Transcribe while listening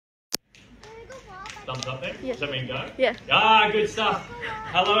Thumbs up there? Yeah. Does that mean go? Yeah. Ah, good stuff.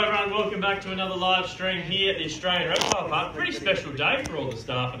 Hello everyone, welcome back to another live stream here at the Australian Reptile Park. Pretty special day for all the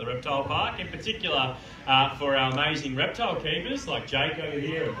staff at the Reptile Park, in particular for our amazing reptile keepers like Jake over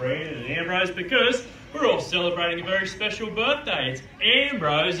here and Brandon and Ambrose, because we're all celebrating a very special birthday. It's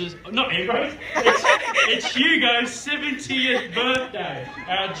it's Hugo's 70th birthday.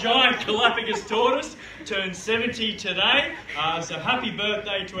 Our giant Galapagos tortoise turned 70 today. So happy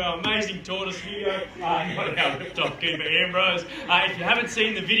birthday to our amazing tortoise Hugo, not our reptile keeper Ambrose. If you haven't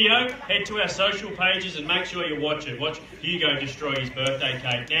seen the video, head to our social pages and make sure you watch it. Watch Hugo destroy his birthday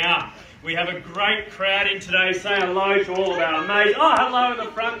cake. Now, we have a great crowd in today. Say hello to all of our amazing... Oh, hello in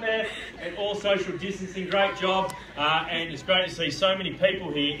the front there. And all social distancing, great job. And it's great to see so many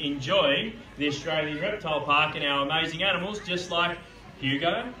people here enjoying the Australian Reptile Park and our amazing animals, just like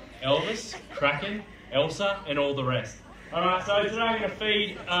Hugo, Elvis, Kraken, Elsa, and all the rest. All right, so today I'm going to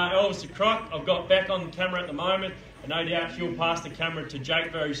feed Elvis a Croc. I've got Beck on the camera at the moment. And no doubt she'll pass the camera to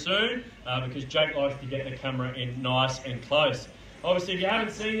Jake very soon because Jake likes to get the camera in nice and close. Obviously, if you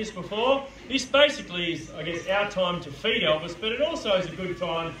haven't seen this before, this basically is, I guess, our time to feed Elvis, but it also is a good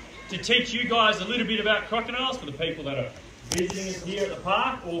time to teach you guys a little bit about crocodiles for the people that are visiting us here at the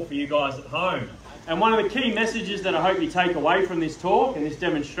park or for you guys at home. And one of the key messages that I hope you take away from this talk and this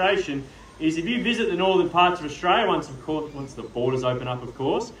demonstration is if you visit the northern parts of Australia, once the borders open up, of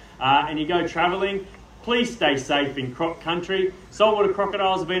course, and you go travelling, please stay safe in croc country. Saltwater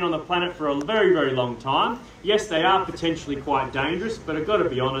crocodiles have been on the planet for a very, very long time. Yes, they are potentially quite dangerous, but I've got to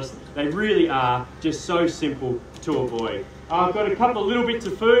be honest, they really are just so simple to avoid. I've got a couple of little bits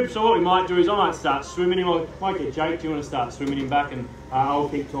of food, so what we might do is I might start swimming him, or might get Jake, do you want to start swimming him back, and I'll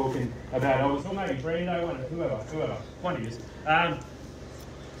keep talking about Elvis, or maybe Brando, whoever, one of you.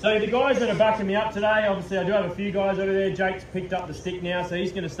 So the guys that are backing me up today, obviously I do have a few guys over there. Jake's picked up the stick now, so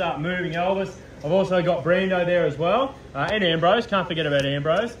he's going to start moving Elvis. I've also got Brando there as well, and Ambrose, can't forget about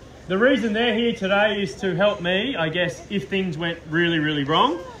Ambrose. The reason they're here today is to help me, I guess, if things went really, really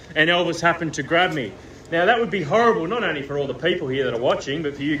wrong and Elvis happened to grab me. Now that would be horrible, not only for all the people here that are watching,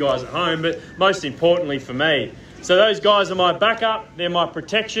 but for you guys at home, but most importantly for me. So those guys are my backup, they're my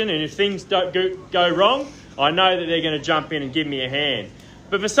protection, and if things don't go wrong, I know that they're going to jump in and give me a hand.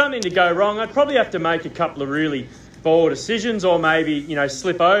 But for something to go wrong, I'd probably have to make a couple of really bold decisions, or maybe, you know,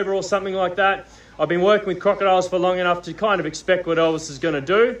 slip over or something like that. I've been working with crocodiles for long enough to kind of expect what Elvis is going to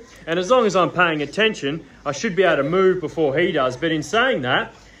do. And as long as I'm paying attention, I should be able to move before he does. But in saying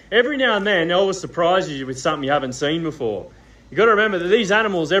that, every now and then, Elvis surprises you with something you haven't seen before. You've got to remember that these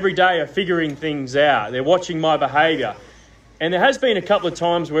animals every day are figuring things out. They're watching my behaviour. And there has been a couple of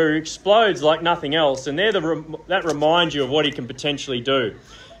times where he explodes like nothing else, and that reminds you of what he can potentially do.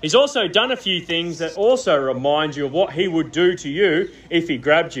 He's also done a few things that also remind you of what he would do to you if he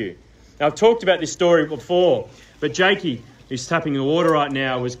grabbed you. Now, I've talked about this story before, but Jakey, who's tapping the water right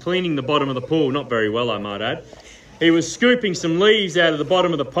now, was cleaning the bottom of the pool. Not very well, I might add. He was scooping some leaves out of the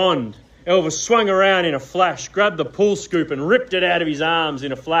bottom of the pond. Elvis swung around in a flash, grabbed the pool scoop and ripped it out of his arms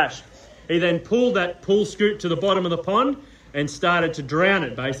in a flash. He then pulled that pool scoop to the bottom of the pond and started to drown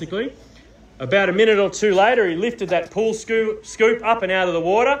it, basically. About a minute or two later, he lifted that pool scoop up and out of the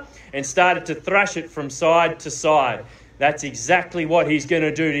water and started to thrash it from side to side. That's exactly what he's going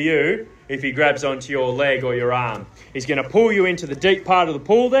to do to you if he grabs onto your leg or your arm. He's going to pull you into the deep part of the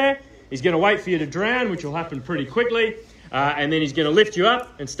pool there. He's going to wait for you to drown, which will happen pretty quickly. And then he's going to lift you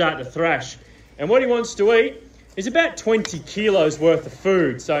up and start to thrash. And what he wants to eat is about 20 kilos worth of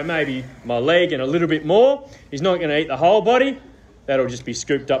food. So maybe my leg and a little bit more. He's not going to eat the whole body. That'll just be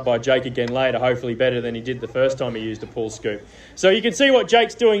scooped up by Jake again later, hopefully better than he did the first time he used a pool scoop. So you can see what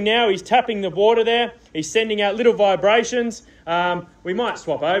Jake's doing now. He's tapping the water there. He's sending out little vibrations. We might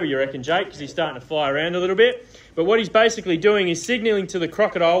swap over, you reckon, Jake, because he's starting to fly around a little bit. But what he's basically doing is signalling to the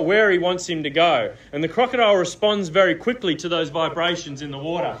crocodile where he wants him to go. And the crocodile responds very quickly to those vibrations in the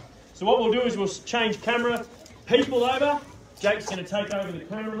water. So what we'll do is we'll change camera, people over. Jake's going to take over the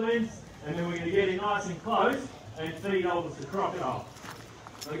camera lens, and then we're going to get in nice and close and feed Elvis the crocodile.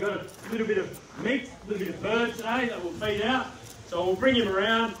 So we've got a little bit of meat, a little bit of bird today that we'll feed out. So we'll bring him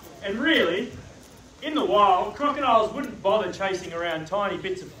around, and really, in the wild, crocodiles wouldn't bother chasing around tiny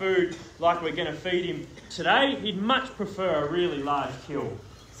bits of food like we're going to feed him today. He'd much prefer a really large kill.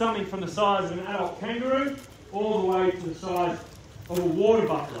 Something from the size of an adult kangaroo all the way to the size of a water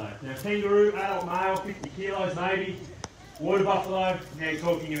buffalo. Now kangaroo, adult male, 50 kilos maybe. Water buffalo, now you're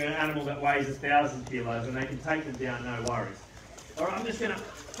talking about an animal that weighs 1,000 kilos and they can take them down, no worries. All right, I'm just going to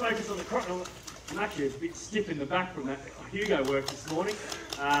focus on the crocodile. I'm actually a bit stiff in the back from that Hugo work this morning.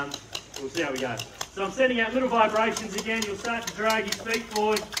 We'll see how we go. So I'm sending out little vibrations again. You'll start to drag your feet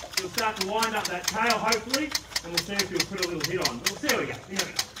forward. You'll start to wind up that tail, hopefully, and we'll see if he'll put a little hit on. We'll see how we go.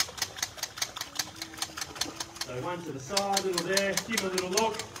 So one to the side, a little there, give him a little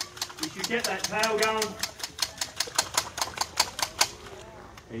look. We should get that tail going.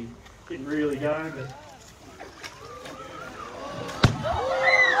 He didn't really go, but...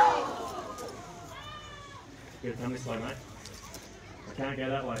 Get it done this way, mate. I can't go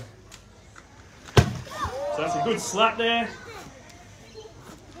that way. So that's a good slap there.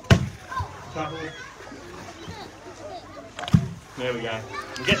 Couple. There we go.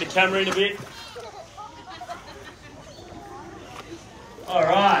 We'll get the camera in a bit. All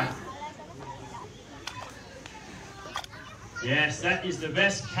right. Yes, that is the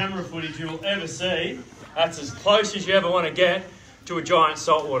best camera footage you'll ever see. That's as close as you ever want to get to a giant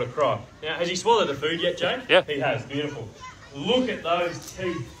saltwater croc. Now, has he swallowed the food yet, Jane? Yeah. He has. Beautiful. Look at those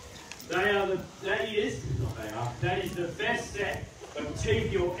teeth. That is the best set of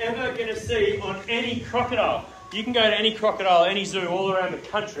teeth you're ever going to see on any crocodile. You can go to any crocodile, any zoo all around the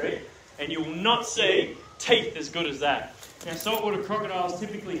country, and you will not see teeth as good as that. Now, saltwater crocodiles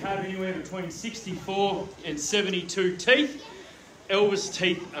typically have anywhere between 64 and 72 teeth. Elvis'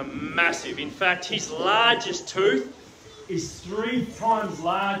 teeth are massive. In fact, his largest tooth is 3 times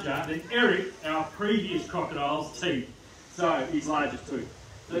larger than Eric, our previous crocodile's teeth. So, his largest tooth.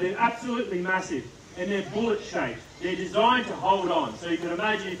 So they're absolutely massive, and they're bullet shaped. They're designed to hold on. So you can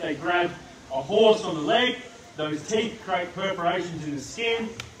imagine if they grab a horse on the leg, those teeth create perforations in the skin,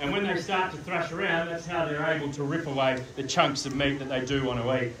 and when they start to thrash around, that's how they're able to rip away the chunks of meat that they do want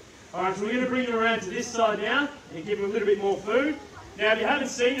to eat. Alright, so we're going to bring them around to this side now, and give them a little bit more food. Now, if you haven't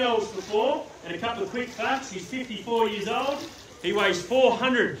seen Elvis before, and a couple of quick facts, he's 54 years old, he weighs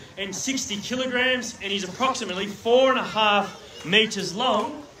 460 kilograms, and he's approximately 4.5 metres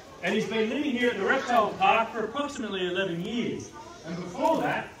long, and he's been living here at the reptile park for approximately 11 years. And before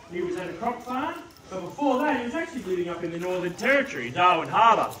that, he was at a croc farm, but before that, he was actually living up in the Northern Territory, Darwin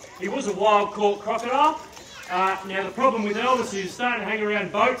Harbour. He was a wild-caught crocodile. Now, the problem with Elvis is he was starting to hang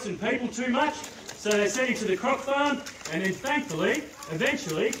around boats and people too much, so they sent him to the croc farm, and then thankfully,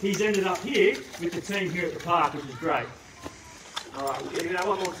 eventually, he's ended up here with the team here at the park, which is great. Alright, we'll give it out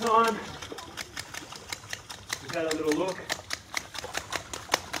one more time. We've had a little look.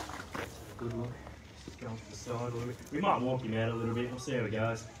 Good look. Just going to the side a little bit. We might walk him out a little bit. We'll see how he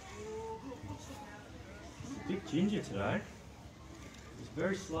goes. He's a bit ginger today. He's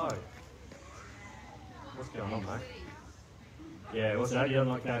very slow. What's going on, mate? Yeah, what's that? You don't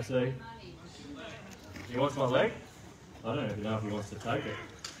like KFC? He wants my leg? I don't even know if he wants to take it.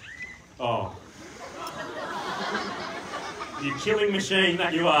 Oh. You killing machine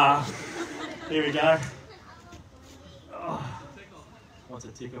that you are. Here we go. Oh. What's a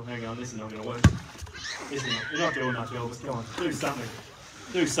tickle? Hang on, this is not going to work. You're not doing much, Elvis. Come on, do something.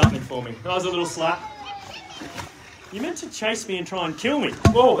 Do something for me. That was a little slap. You meant to chase me and try and kill me.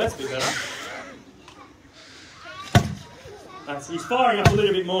 Oh, that's a bit better. He's firing up a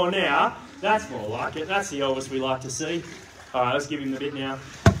little bit more now. That's more like it. That's the Elvis we like to see. All right, let's give him the bit now.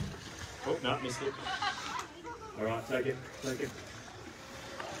 Oh, no, missed it. All right, take it, take it.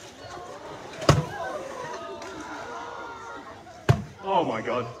 Oh my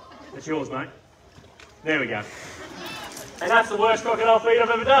God, it's yours, mate. There we go. And that's the worst crocodile feed I've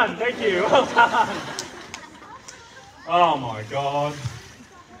ever done. Thank you, well done. Oh my God.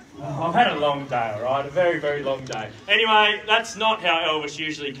 Oh, I've had a long day, all right? A very, very long day. Anyway, that's not how Elvis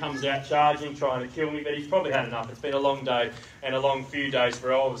usually comes out charging, trying to kill me, but he's probably had enough. It's been a long day and a long few days for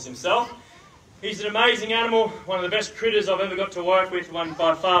Elvis himself. He's an amazing animal, one of the best critters I've ever got to work with,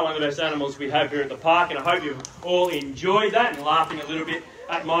 by far one of the best animals we have here at the park, and I hope you've all enjoyed that and laughing a little bit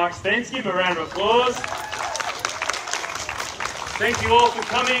at my expense. Give him a round of applause. Thank you all for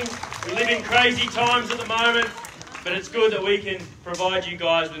coming. We live in crazy times at the moment, but it's good that we can provide you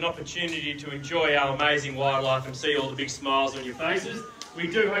guys with an opportunity to enjoy our amazing wildlife and see all the big smiles on your faces. We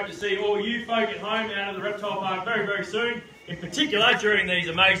do hope to see all you folk at home out of the reptile park very, very soon. In particular, during these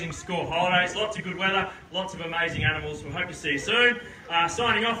amazing school holidays, lots of good weather, lots of amazing animals. We hope to see you soon.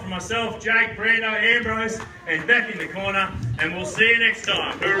 Signing off from myself, Jake, Brando, Ambrose, and Beck in the corner, and we'll see you next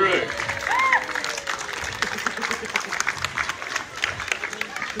time. Hooroo!